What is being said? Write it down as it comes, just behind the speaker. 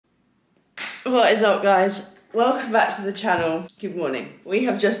What is up, guys? Welcome back to the channel. Good morning. We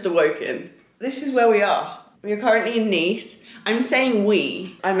have just awoken. This is where we are. We are currently in Nice. I'm saying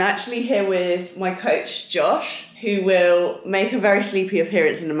we. I'm actually here with my coach, Josh, who will make a very sleepy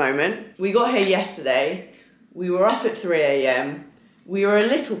appearance in a moment. We got here yesterday. We were up at 3 AM. We were a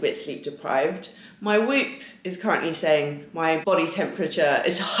little bit sleep deprived. My Whoop is currently saying my body temperature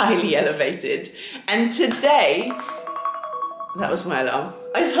is highly elevated. And today, that was my alarm.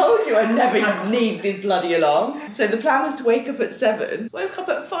 I told you I never need the bloody alarm. So the plan was to wake up at 7. Woke up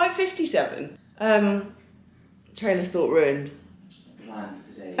at 5:57. Trail of thought ruined. Plan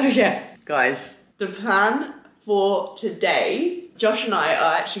for today. Oh yeah. Guys, the plan for today, Josh and I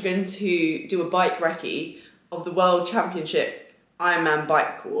are actually going to do a bike recce of the World Championship Ironman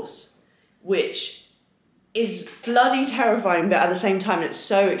bike course, which is bloody terrifying, but at the same time it's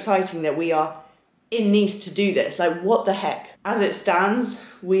so exciting that we are in Nice to do this. Like, what the heck? As it stands,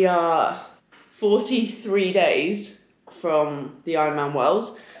 we are 43 days from the Ironman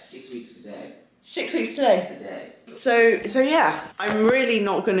Worlds. 6 weeks today. 6 weeks today. So yeah, I'm really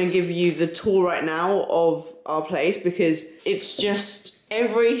not going to give you the tour right now of our place because it's just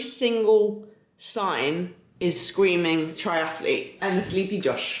every single sign is screaming triathlete and a sleepy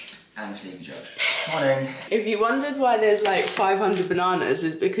Josh. And a sleepy Josh. Morning. If you wondered why there's like 500 bananas,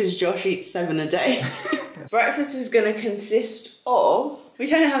 it's because Josh eats 7 a day. Breakfast is going to consist of, we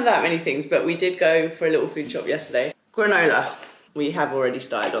don't have that many things, but we did go for a little food shop yesterday. Granola, we have already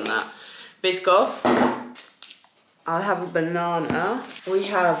started on that. Biscoff, I'll have a banana. We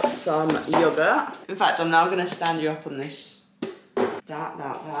have some yogurt. In fact, I'm now going to stand you up on this.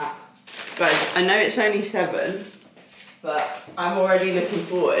 That. Guys, I know it's only 7, but I'm already looking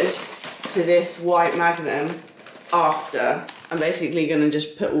forward to this white Magnum after. I'm basically going to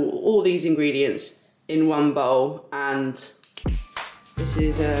just put all these ingredients in one bowl, and this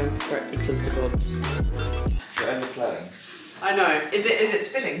is breakfast of the gods. You're overflowing. I know. Is it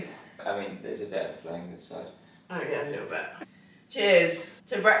spilling? I mean, there's a bit overflowing this side. Oh yeah, a little bit. Cheers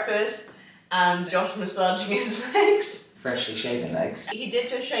to breakfast and Josh massaging his legs. Freshly shaven legs. He did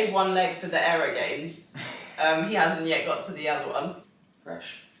just shave one leg for the Aero Games. He hasn't yet got to the other one.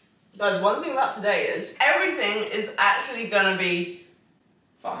 Fresh. Guys, one thing about today is everything is actually gonna be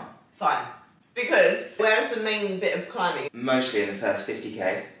Fine. Because where's the main bit of climbing? Mostly in the first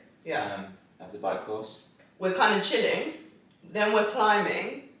 50k. Yeah. Of the bike course. We're kind of chilling, then we're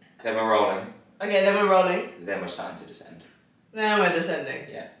climbing. Then we're rolling. Okay, then we're rolling. Then we're starting to descend. Then we're descending.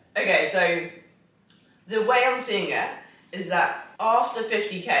 Yeah. Okay, so the way I'm seeing it is that after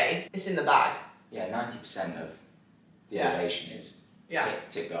 50k, it's in the bag. Yeah, 90% of the Yeah. elevation is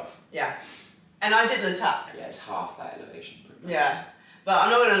ticked off. Yeah. And I did the tap. Yeah, it's half that elevation pretty much. Yeah. But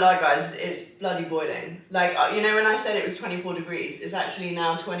I'm not gonna lie, guys, it's bloody boiling. Like, you know when I said it was 24 degrees, it's actually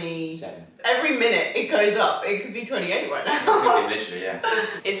now 27. Every minute it goes up. It could be 28 right now. Literally, yeah.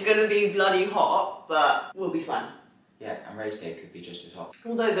 It's gonna be bloody hot, but we'll be fine. Yeah, and race day could be just as hot.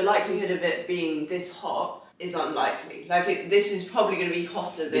 Although the likelihood of it being this hot is unlikely. Like, this is probably gonna be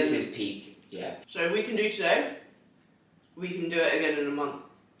hotter than... This is peak, yeah. So if we can do today, we can do it again in a month.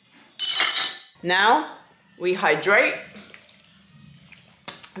 Now, we hydrate.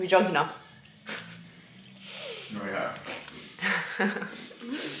 Have you drunk enough? No, yeah.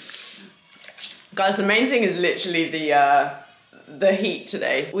 Guys, the main thing is literally the heat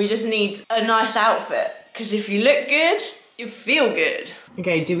today. We just need a nice outfit, because if you look good, you feel good.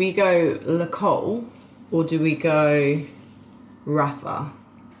 Okay, do we go Le Col or do we go Rafa?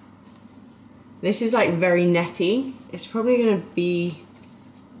 This is like very netty. It's probably gonna be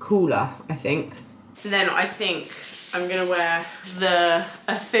cooler, I think. Then I think I'm gonna wear the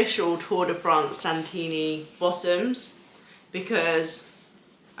official Tour de France Santini bottoms because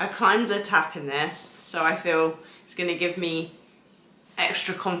I climbed the tap in this, so I feel it's gonna give me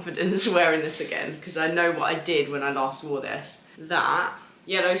extra confidence wearing this again because I know what I did when I last wore this. That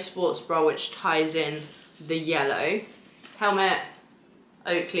yellow sports bra which ties in the yellow, helmet,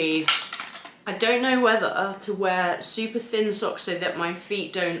 Oakley's. I don't know whether to wear super thin socks so that my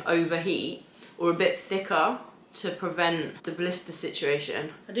feet don't overheat or a bit thicker to prevent the blister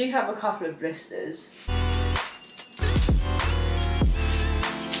situation. I do have a couple of blisters.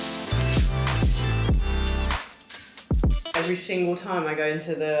 Every single time I go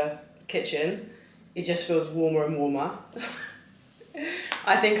into the kitchen, it just feels warmer and warmer.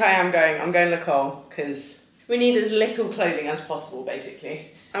 I think I'm going Le Col because we need as little clothing as possible,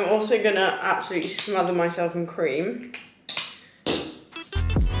 basically. I'm also gonna absolutely smother myself in cream.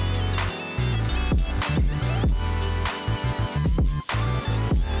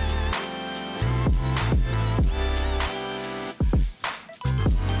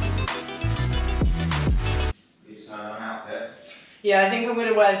 Yeah, I think I'm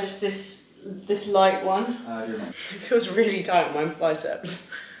gonna wear just this light one. It feels really tight on my biceps.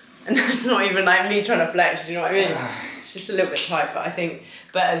 And that's not even like me trying to flex, do you know what I mean? It's just a little bit tight, but I think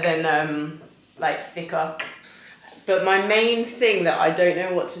better than like thicker. But my main thing that I don't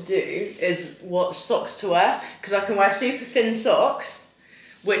know what to do is what socks to wear, because I can wear super thin socks,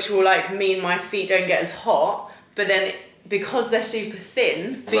 which will like mean my feet don't get as hot, but then because they're super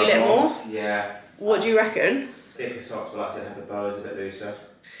thin, feel it more. Yeah. What do you reckon? Thicker socks, but like I said, have the bows a bit looser.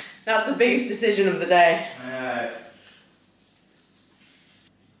 That's the biggest decision of the day.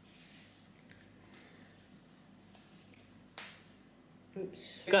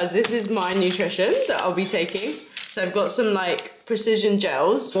 Oops. Guys, this is my nutrition that I'll be taking. So I've got some like precision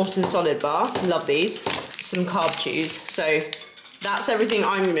gels, Morton Solid Bar, love these, some carb chews. So that's everything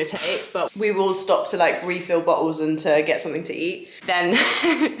I'm gonna take, but we will stop to like refill bottles and to get something to eat. Then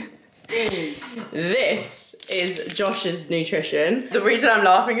this is Josh's nutrition. The reason I'm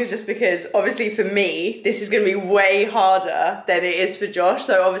laughing is just because obviously for me, this is gonna be way harder than it is for Josh.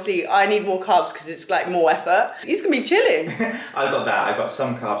 So obviously I need more carbs because it's like more effort. He's gonna be chilling. I've got that, I've got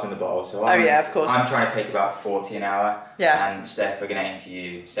some carbs in the bottle. So oh yeah, of course. I'm trying to take about 40 an hour. Yeah. And Steph, we're gonna aim for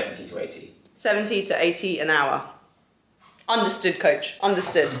you 70 to 80. 70 to 80 an hour. Understood, coach,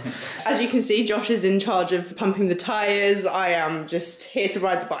 understood. As you can see, Josh is in charge of pumping the tyres. I am just here to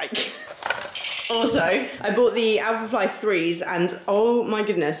ride the bike. Also, I bought the Alphafly 3s and oh my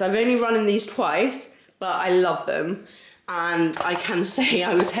goodness, I've only run in these twice, but I love them. And I can say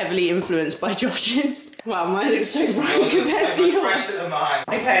I was heavily influenced by Josh's. Wow, mine looks so bright compared to yours.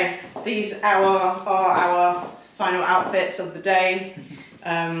 Okay, these are our final outfits of the day.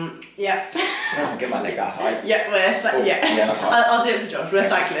 Yeah. I'll get my leg that high. Yeah, I'll do it for Josh. We're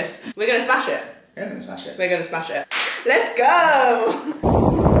cyclists. We're gonna smash it. We're gonna smash it. We're gonna smash it. Let's go!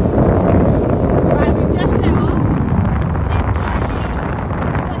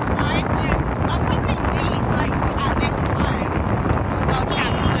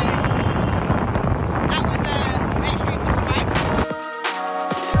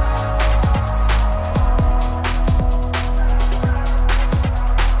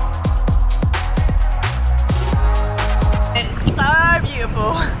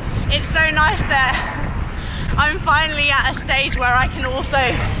 It's so nice that I'm finally at a stage where I can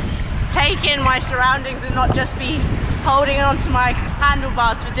also take in my surroundings and not just be holding on to my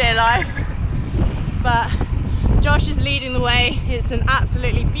handlebars for dear life. But Josh is leading the way. It's an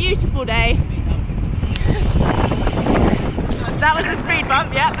absolutely beautiful day. That was a speed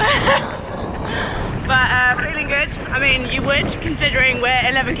bump, yep. But feeling good. I mean, you would, considering we're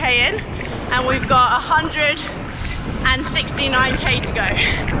 11k in and we've got 169k to go.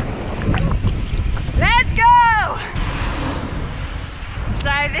 Let's go!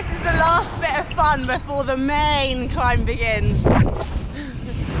 So this is the last bit of fun before the main climb begins.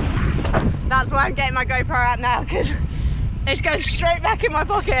 That's why I'm getting my GoPro out now, because it's going straight back in my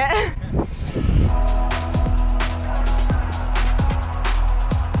pocket.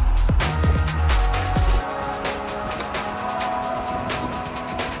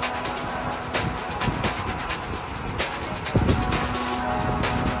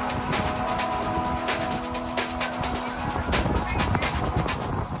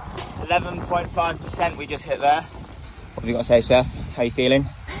 .5% we just hit there. What have you got to say, Steph? How are you feeling?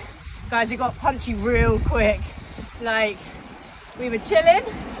 Guys, it got punchy real quick. Like, we were chilling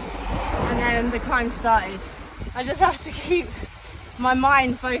and then the climb started. I just have to keep my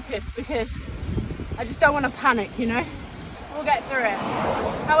mind focused because I just don't want to panic, you know? We'll get through it.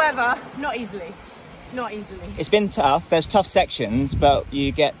 However, not easily. Not easily. It's been tough. There's tough sections, but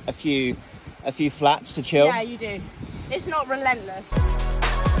you get a few flats to chill. Yeah, you do. It's not relentless.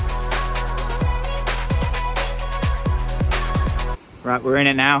 Right, we're in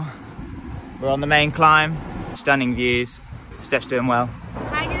it now. We're on the main climb. Stunning views. Steph's doing well.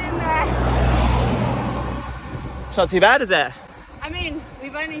 Hanging in there. It's not too bad, is it? I mean,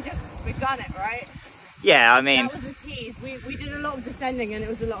 we've only just begun it, right? Yeah, I mean... That was a tease. We did a lot of descending and it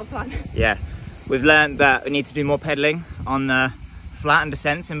was a lot of fun. Yeah. We've learned that we need to do more pedalling on the flat and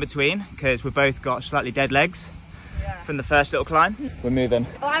descents in between because we've both got slightly dead legs from the first little climb. We're moving.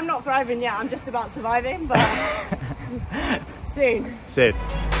 Well, I'm not thriving yet. I'm just about surviving, but... Soon. Soon.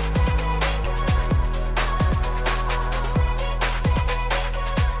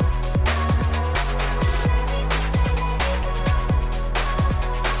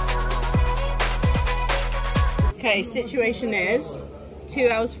 Okay, situation is 2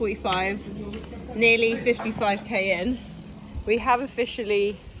 hours 45, nearly 55k in. We have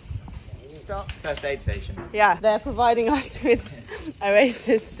officially stopped. First aid station. Yeah, they're providing us with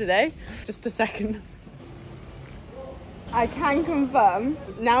Oasis today. Just a second. I can confirm.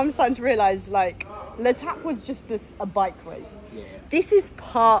 Now I'm starting to realise, like, Le Tap was just a bike race. Yeah. This is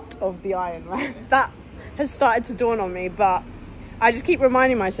part of the Ironman. That has started to dawn on me, but I just keep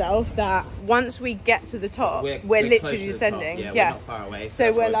reminding myself that once we get to the top, we're literally descending. Yeah, yeah, we're not far away.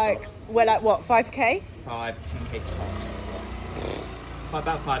 So we're like what, 5k? 10k tops.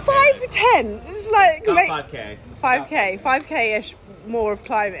 About 5k. 5 to 10. It's like about 5k. 5k-ish more of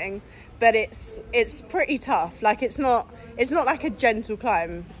climbing, but it's pretty tough. Like it's not like a gentle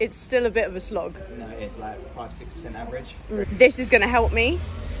climb. It's still a bit of a slog. No, it's like 5-6% average. This is going to help me,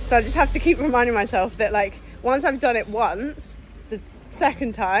 so I just have to keep reminding myself that, like, once I've done it once, the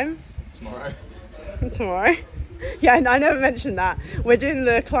second time tomorrow. Yeah, I never mentioned that. We're doing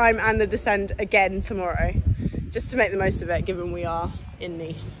the climb and the descent again tomorrow, just to make the most of it, given we are in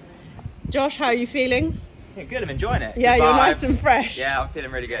Nice. Josh, how are you feeling? Yeah, good, I'm enjoying it. Yeah, you're nice and fresh. Yeah, I'm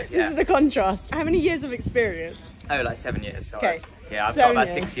feeling really good. This is the contrast. How many years of experience? Oh, like 7 years. So okay. Yeah, I've got about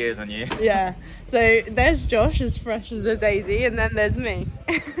 6 years on you. Yeah. So there's Josh, as fresh as a daisy, and then there's me.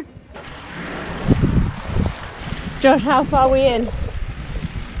 Josh, how far are we in?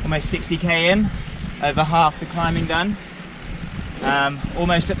 Almost 60k in, over half the climbing done.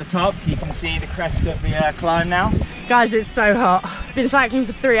 Almost at the top, you can see the crest of the climb now. Guys, it's so hot. I've been cycling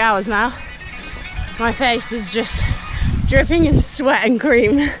for 3 hours now. My face is just dripping in sweat and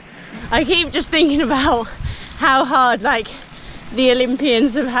cream. I keep just thinking about how hard, like, the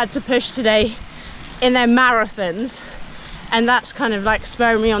Olympians have had to push today in their marathons, and that's kind of like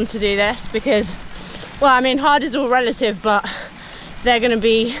spurring me on to do this because, well, I mean, hard is all relative, but they're going to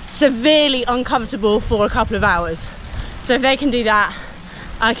be severely uncomfortable for a couple of hours. So if they can do that,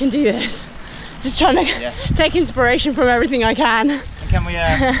 I can do this. Just trying to take inspiration from everything I can. And can we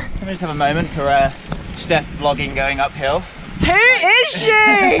just have a moment for Steph vlogging going uphill? Who is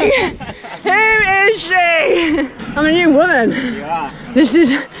she? Who is she? I'm a new woman. You are. This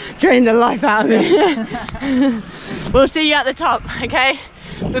is draining the life out of me. We'll see you at the top, okay?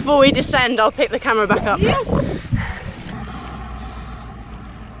 Before we descend, I'll pick the camera back up. Yeah.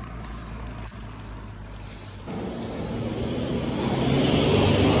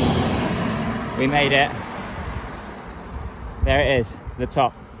 We made it. There it is, the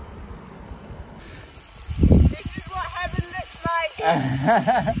top. This is what heaven looks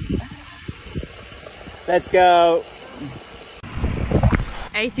like. Let's go.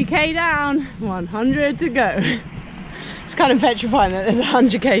 80k down, 100 to go. It's kind of petrifying that there's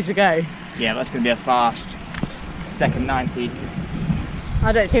 100k to go. Yeah, that's going to be a fast second 90.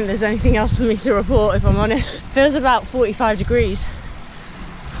 I don't think there's anything else for me to report, if I'm honest. Feels about 45 degrees.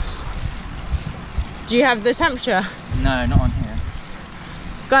 Do you have the temperature? No, not on here.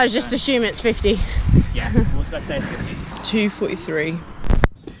 Guys, just assume it's 50. Yeah, what should I say? 2:43.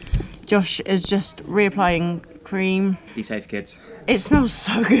 Josh is just reapplying cream. Be safe, kids. It smells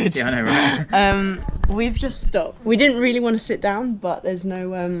so good. Yeah, I know, right? We've just stopped. We didn't really want to sit down, but there's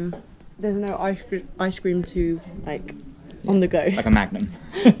no ice cream to, like, on the go. Like a Magnum.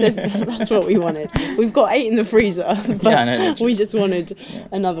 That's what we wanted. We've got 8 in the freezer, but yeah, I know, we just wanted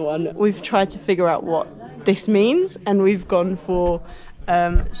another one. We've tried to figure out what this means, and we've gone for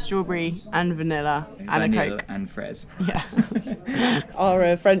strawberry and vanilla and a Coke. And fraise. Yeah.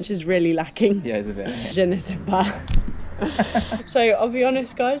 Our French is really lacking. Yeah, it's a bit. Je ne sais pas. So I'll be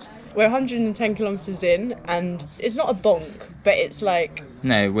honest, guys, we're 110 kilometers in, and it's not a bonk, but it's like,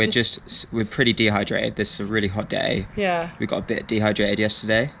 no, we're pretty dehydrated. This is a really hot day. Yeah, we got a bit dehydrated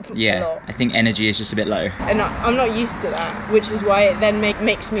yesterday. Yeah, I think energy is just a bit low, and I'm not used to that, which is why it then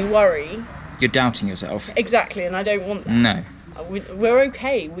makes me worry. You're doubting yourself. Exactly, and I don't want that. No, we're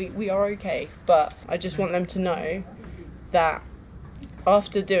okay. We are okay, but I just want them to know that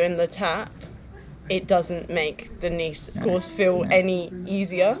after doing the tap, it doesn't make the Nice course feel any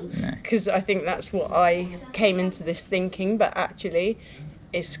easier, because I think that's what I came into this thinking, but actually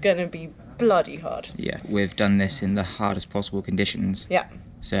it's gonna be bloody hard. Yeah, we've done this in the hardest possible conditions. Yeah.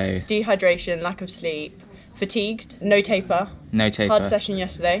 So dehydration, lack of sleep, fatigued, no taper. No taper. Hard session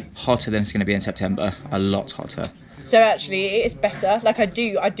yesterday. Hotter than it's gonna be in September, a lot hotter. So actually it is better. Like I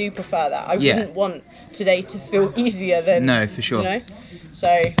do prefer that. I wouldn't want today to feel easier than, no, for sure. You know?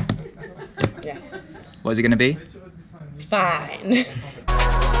 So yeah. What is it going to be? Fine.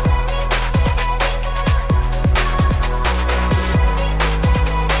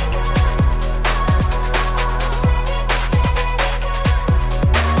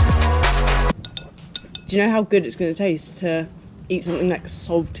 Do you know how good it's going to taste to eat something like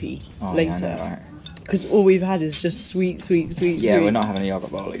salty later? Yeah, I know, right? Because all we've had is just sweet. Yeah, we're not having a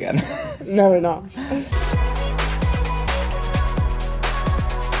yogurt bowl again. No, we're not.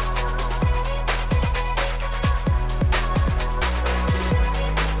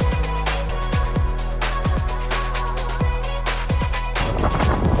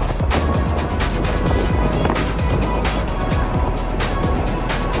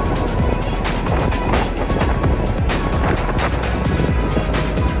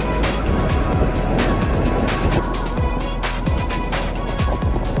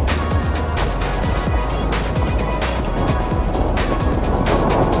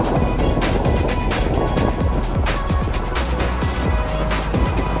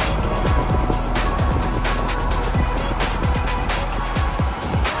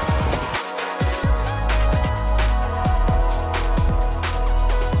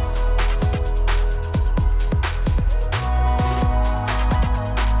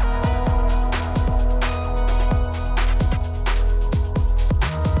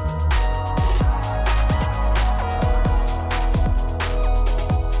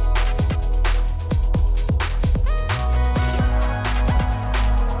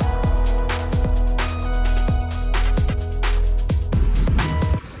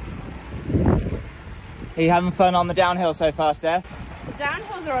 Are you having fun on the downhill so far, Steph? The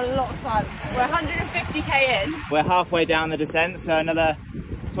downhills are a lot of fun. We're 150k in. We're halfway down the descent, so another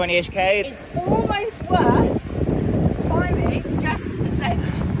 20-ish k. It's almost worth climbing just to descend.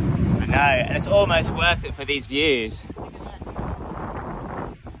 I know, and it's almost worth it for these views.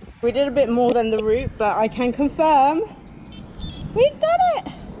 We did a bit more than the route, but I can confirm we've done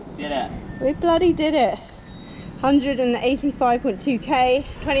it. Did it? We bloody did it. 185.2k,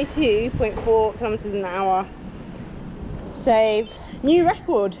 22.4 kilometers an hour. Saved. New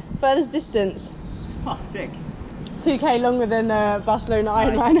record, furthest distance. Oh, sick. 2k longer than Barcelona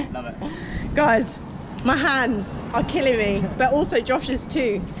Ironman. Nice. Love it. Guys, my hands are killing me, but also Josh's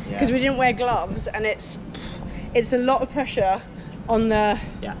too, because we didn't wear gloves, and it's a lot of pressure on the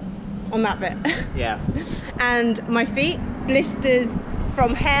on that bit. Yeah. And my feet, blisters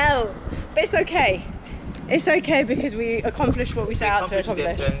from hell, but it's okay. It's okay because we accomplished what we set out to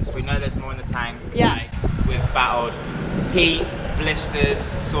accomplish. Distance. We know there's more in the tank. Yeah. Like, we've battled heat, blisters,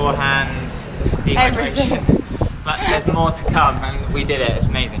 sore hands, dehydration. But there's more to come, and we did it. It's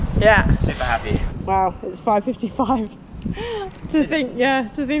amazing. Yeah. Super happy. Wow, it's 5:55. to think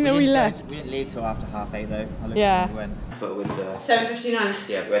that we left. We didn't leave till after 8:30 though. Yeah. But with the 7:59.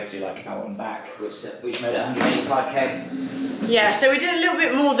 Yeah, we had to do like out and back, which made it 185k. Yeah, so we did a little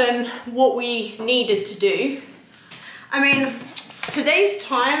bit more than what we needed to do. I mean, today's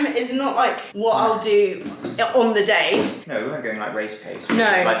time is not like what I'll do on the day. No, we weren't going like race pace. No.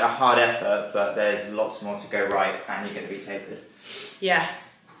 It's like a hard effort, but there's lots more to go right, and you're going to be tapered. Yeah.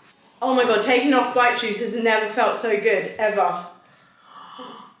 Oh my god, taking off bike shoes has never felt so good, ever.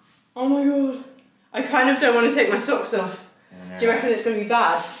 Oh my god. I kind of don't want to take my socks off. Yeah. Do you reckon it's going to be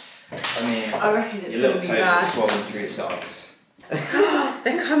bad? I mean, I reckon it's going to be bad. Your little toes are swollen through the socks.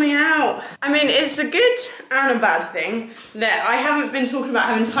 They're coming out. I mean, it's a good and a bad thing that I haven't been talking about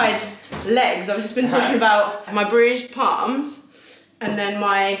having tied legs. I've just been talking about my bruised palms and then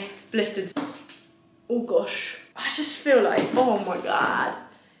my blistered... Oh gosh. I just feel like, oh my god.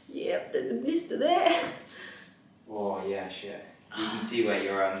 Yep, there's a blister there. Oh yeah, shit. You can see where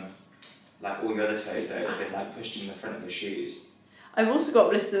your like all your other toes have been like pushed in the front of your shoes. I've also got a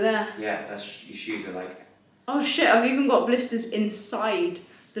blister there. Yeah, that's your shoes are like... Oh shit, I've even got blisters inside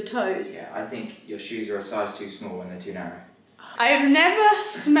the toes. Yeah, I think your shoes are a size too small and they're too narrow. I have never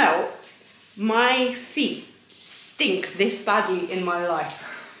smelt my feet stink this badly in my life.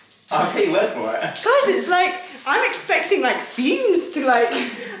 I'll take your word for it. Guys, it's like, I'm expecting like fumes to like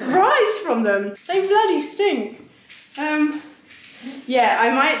rise from them. They bloody stink. Yeah,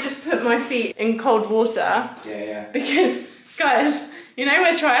 I might just put my feet in cold water. Yeah. Because, guys, you know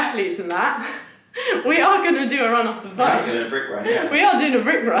we're triathletes and that. We are going to do a run off the bike. We're doing a brick run, yeah. We are doing a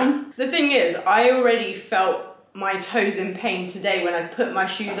brick run. The thing is, I already felt my toes in pain today when I put my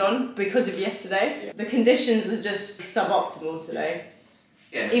shoes on because of yesterday. Yeah. The conditions are just suboptimal today.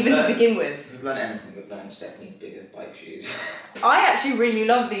 Yeah, even to begin with. If we've learned anything, we've learned Steph needs bigger bike shoes. I actually really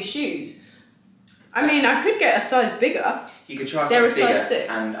love these shoes. I mean, I could get a size bigger. You could try something bigger,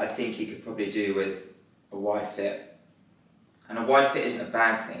 and I think you could probably do with a wide fit. And a wide fit isn't a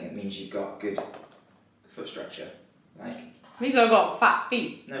bad thing, it means you've got good foot structure. Like, it means I've got fat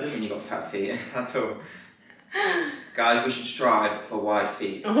feet. No, it doesn't mean you've got fat feet at all. Guys, we should strive for wide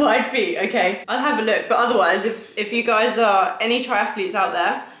feet. Wide feet, okay. I'll have a look, but otherwise, if you guys are any triathletes out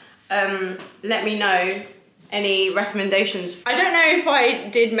there, let me know any recommendations. I don't know if I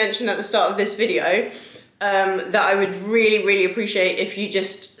did mention at the start of this video that I would really appreciate if you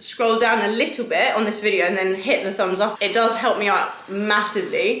just scroll down a little bit on this video and then hit the thumbs up. It does help me out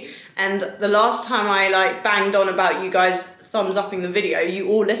massively, and the last time I like banged on about you guys thumbs upping the video, you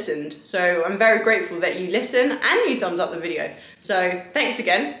all listened, so I'm very grateful that you listen and you thumbs up the video. So thanks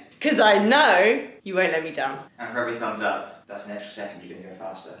again, because I know you won't let me down. And for every thumbs up, that's an extra second you're gonna go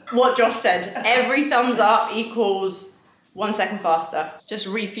faster. What Josh said, every thumbs up equals 1 second faster. Just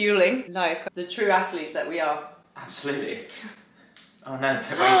refueling like the true athletes that we are. Absolutely. Oh no,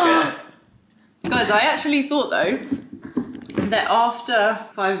 don't waste it. Guys, I actually thought though that after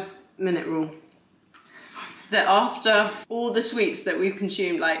 5-minute rule, that after all the sweets that we've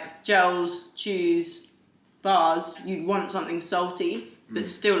consumed, like gels, chews, bars, you'd want something salty, but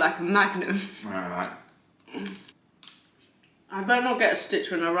still like a Magnum. Alright. I better not get a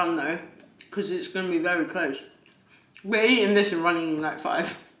stitch when I run though, because it's going to be very close. We're eating this and running in like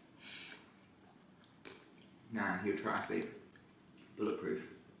 5. Nah, you're a triathlete. Bulletproof.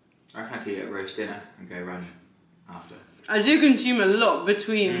 I reckon I could eat a roast dinner and go run after. I do consume a lot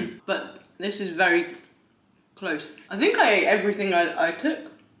between, but this is very close. I think I ate everything I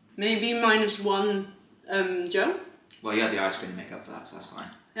took. Maybe -1 gel. Well, you had the ice cream to make up for that, so that's fine.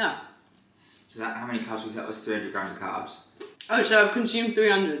 Yeah. So that, how many carbs was that? Was 300 grams of carbs. Oh, so I've consumed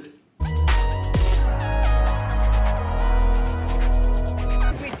 300. We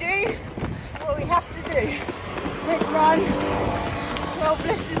do what we have to do. Big run, 12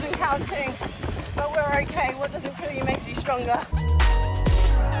 blisters and counting, but we're okay. What doesn't kill you makes you stronger.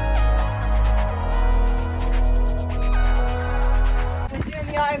 We're doing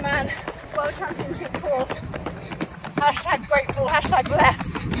the Ironman World Championship course. Hashtag grateful, hashtag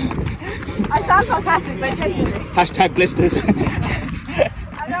blessed. I sound sarcastic, but genuinely. Hashtag blisters.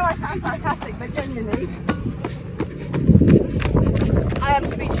 I know I sound sarcastic, but genuinely, I am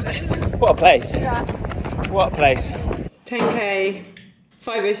speechless. What a place. Yeah. What a place. 10k,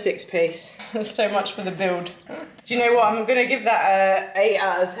 5:06 pace. That's so much for the build. Do you know what? I'm gonna give that a 8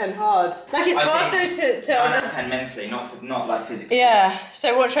 out of 10 hard. Like it's hard though to 9 out of 10 mentally, not like physically. Yeah.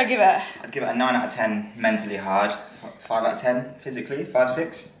 So what should I give it? I'd give it a 9 out of 10 mentally hard. 5 out of 10 physically. 5,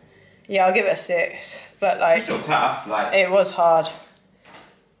 6. Yeah, I'll give it a 6. But like, It's still tough. Like it was hard.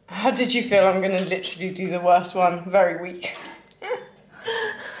 How did you feel? I'm gonna literally do the worst one. Very weak.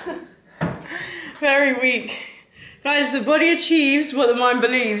 Very weak. Guys, the body achieves what the mind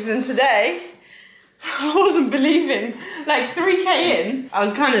believes, and today I wasn't believing. Like 3k in, I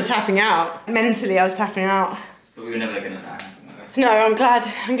was kind of tapping out. Mentally, I was tapping out. But we were never gonna die. No, I'm glad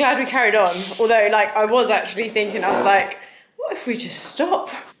we carried on. Although, like, I was actually thinking, I was like, what if we just stop?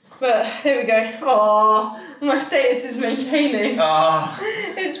 But there we go. Oh, my status is maintaining. Oh.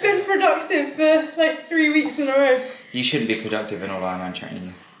 It's been productive for like 3 weeks in a row. You shouldn't be productive in all Ironman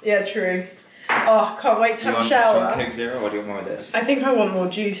training. Yeah, true. Oh, can't wait to have a shower. Do you want Coke Zero or do you want more of this? I think I want more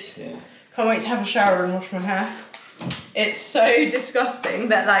juice. Yeah. Can't wait to have a shower and wash my hair. It's so disgusting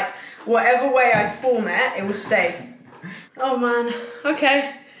that like, whatever way I form it, it will stay. Oh man,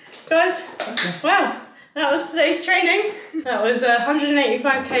 okay. Guys, wow, that was today's training. That was a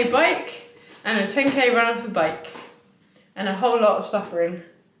 185k bike and a 10k run off the bike. And a whole lot of suffering.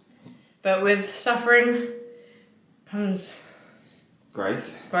 But with suffering comes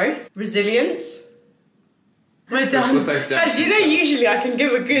Growth. Resilience. We're done. We're both done. Guys, you know usually I can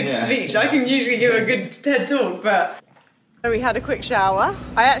give a good Yeah. speech. I can usually give a good TED talk, but... We had a quick shower.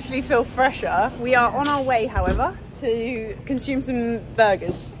 I actually feel fresher. We are on our way, however, to consume some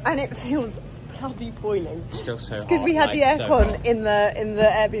burgers. And it feels bloody boiling. Still so hot. Because we had the aircon in the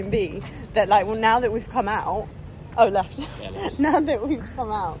Airbnb that like, well, now that we've come out... Oh, left. Yeah, left. Now that we've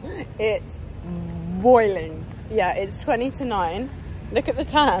come out, it's boiling. Yeah, it's 20 to 9. Look at the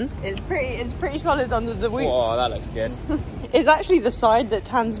tan. It's pretty solid under the wing. Oh, that looks good. It's actually the side that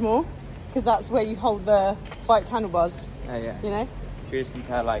tans more, because that's where you hold the bike handlebars. Oh yeah. You know? Should we just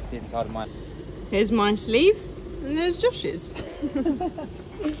compare like the inside of mine? Here's my sleeve, and there's Josh's.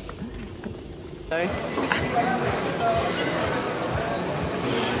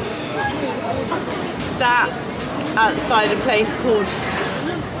 Sat outside a place called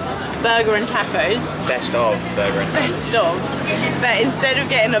Burger and Tacos. Best of burger and Best of. But instead of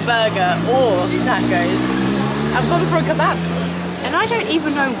getting a burger or tacos, I've gone for a kebab. And I don't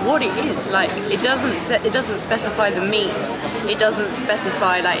even know what it is. Like, it doesn't specify the meat. It doesn't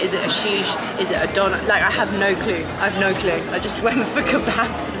specify, like, is it a shish? Is it a donut? Like, I have no clue. I have no clue. I just went for kebab.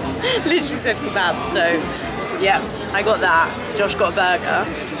 Literally said kebab. So, yeah, I got that. Josh got a burger.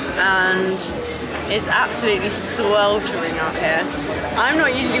 And it's absolutely sweltering out here. I'm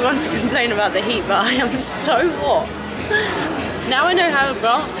not usually one to complain about the heat, but I am so hot. Now I know how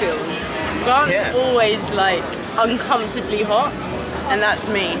Grant feels. Grant's always like uncomfortably hot, and that's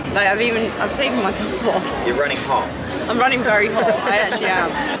me. Like I've taken my top off. You're running hot. I'm running very hot, I actually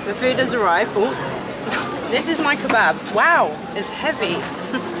am. The food has arrived. Oh. This is my kebab. Wow, it's heavy.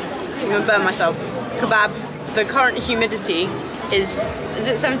 I'm gonna burn myself. Kebab, the current humidity is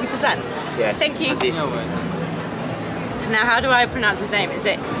it 70%? Yeah. Thank you. Yeah, Now, how do I pronounce his name? Is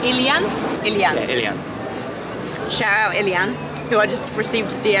it Ilian? Ilian. Yeah, Ilian. Shout out Ilian, who I just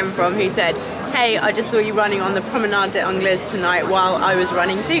received a DM from, who said, hey, I just saw you running on the Promenade des Anglais tonight while I was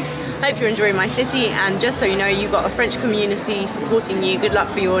running too. Hope you're enjoying my city, and just so you know, you've got a French community supporting you. Good luck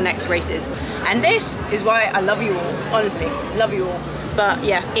for your next races. And this is why I love you all, honestly, love you all. But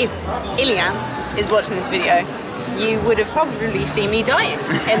yeah, if Ilian is watching this video, you would have probably seen me dying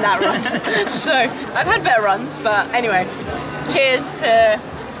in that run. So, I've had better runs, but anyway, cheers to...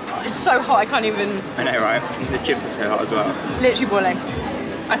 It's so hot, I can't even... I know, right? The chips are so hot as well. Literally boiling.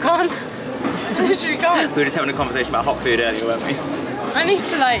 I can't. I literally can't. We were just having a conversation about hot food earlier, weren't we? I need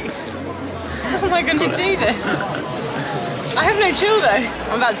to like... How am I going to do this? I have no chill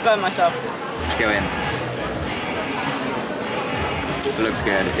though. I'm about to burn myself. Let's go in. It looks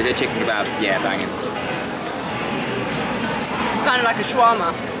good. Is it chicken kebab? Yeah, banging. It's kind of like a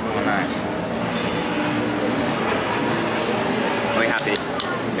shawarma. Oh, nice.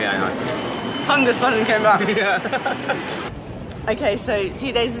 Hunger suddenly came back. Yeah. Okay, so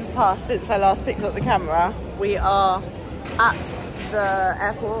 2 days has passed since I last picked up the camera. We are at the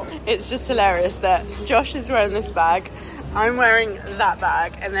airport. It's just hilarious that Josh is wearing this bag, I'm wearing that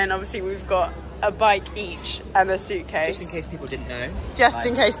bag, and then obviously we've got a bike each and a suitcase. Just in case people didn't know. Just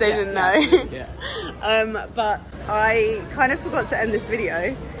in case they didn't know. Yeah. But I kind of forgot to end this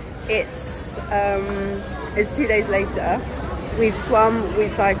video. It's 2 days later. We've swum,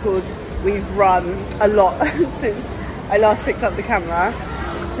 we've cycled, we've run a lot since I last picked up the camera.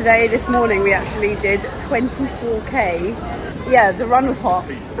 Today, this morning, we actually did 24k. Yeah, the run was hot.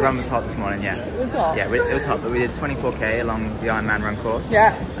 The run was hot this morning, yeah. It was hot. Yeah, it was hot, but we did 24k along the Ironman run course.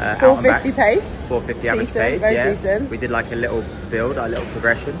 Yeah, 450 pace. 450 average pace, very yeah. decent. We did like a little build, a little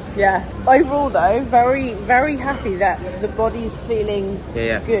progression. Yeah. Overall though, very, very happy that the body's feeling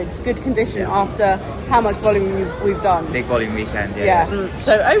good condition after how much volume we've done. Big volume weekend, yeah.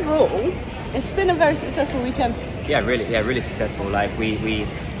 So overall, it's been a very successful weekend. Yeah, really successful. Like we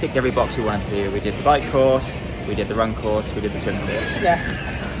ticked every box we wanted to. We did the bike course, we did the run course, we did the swim course. Yeah.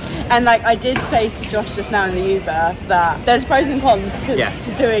 And like I did say to Josh just now in the Uber that there's pros and cons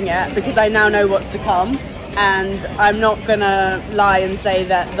to doing it, because I now know what's to come, and I'm not gonna lie and say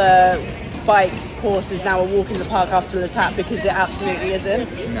that the bike course is now a walk in the park after the tap, because it absolutely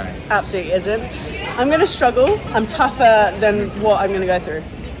isn't. No. Absolutely isn't. I'm gonna struggle. I'm tougher than what I'm gonna go through.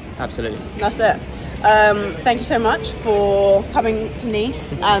 Absolutely. That's it. Thank you so much for coming to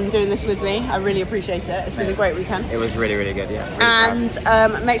Nice and doing this with me. I really appreciate it. It's been a great weekend. It was really good, yeah. Really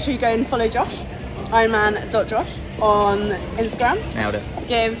and make sure you go and follow Josh, Ironman.Josh on Instagram. Nailed it.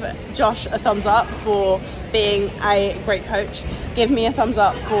 Give Josh a thumbs up for being a great coach. Give me a thumbs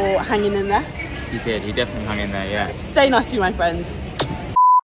up for hanging in there. You did, you definitely hung in there, yeah. Stay nutty, my friends.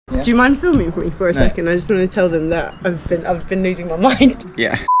 Yeah. Do you mind filming me for a second? I just want to tell them that I've been losing my mind.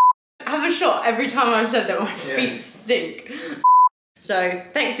 Yeah. Have a shot every time I've said that my feet stink. So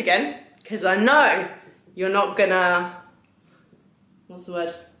thanks again, because I know you're not gonna, what's the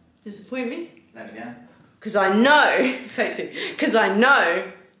word, disappoint me? Let me down. Because I know, take two, because I know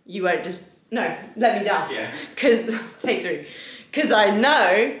you won't let me down. Yeah. Take three. Because I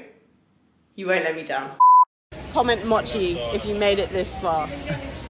know you won't let me down. Comment mochi if you made it this far.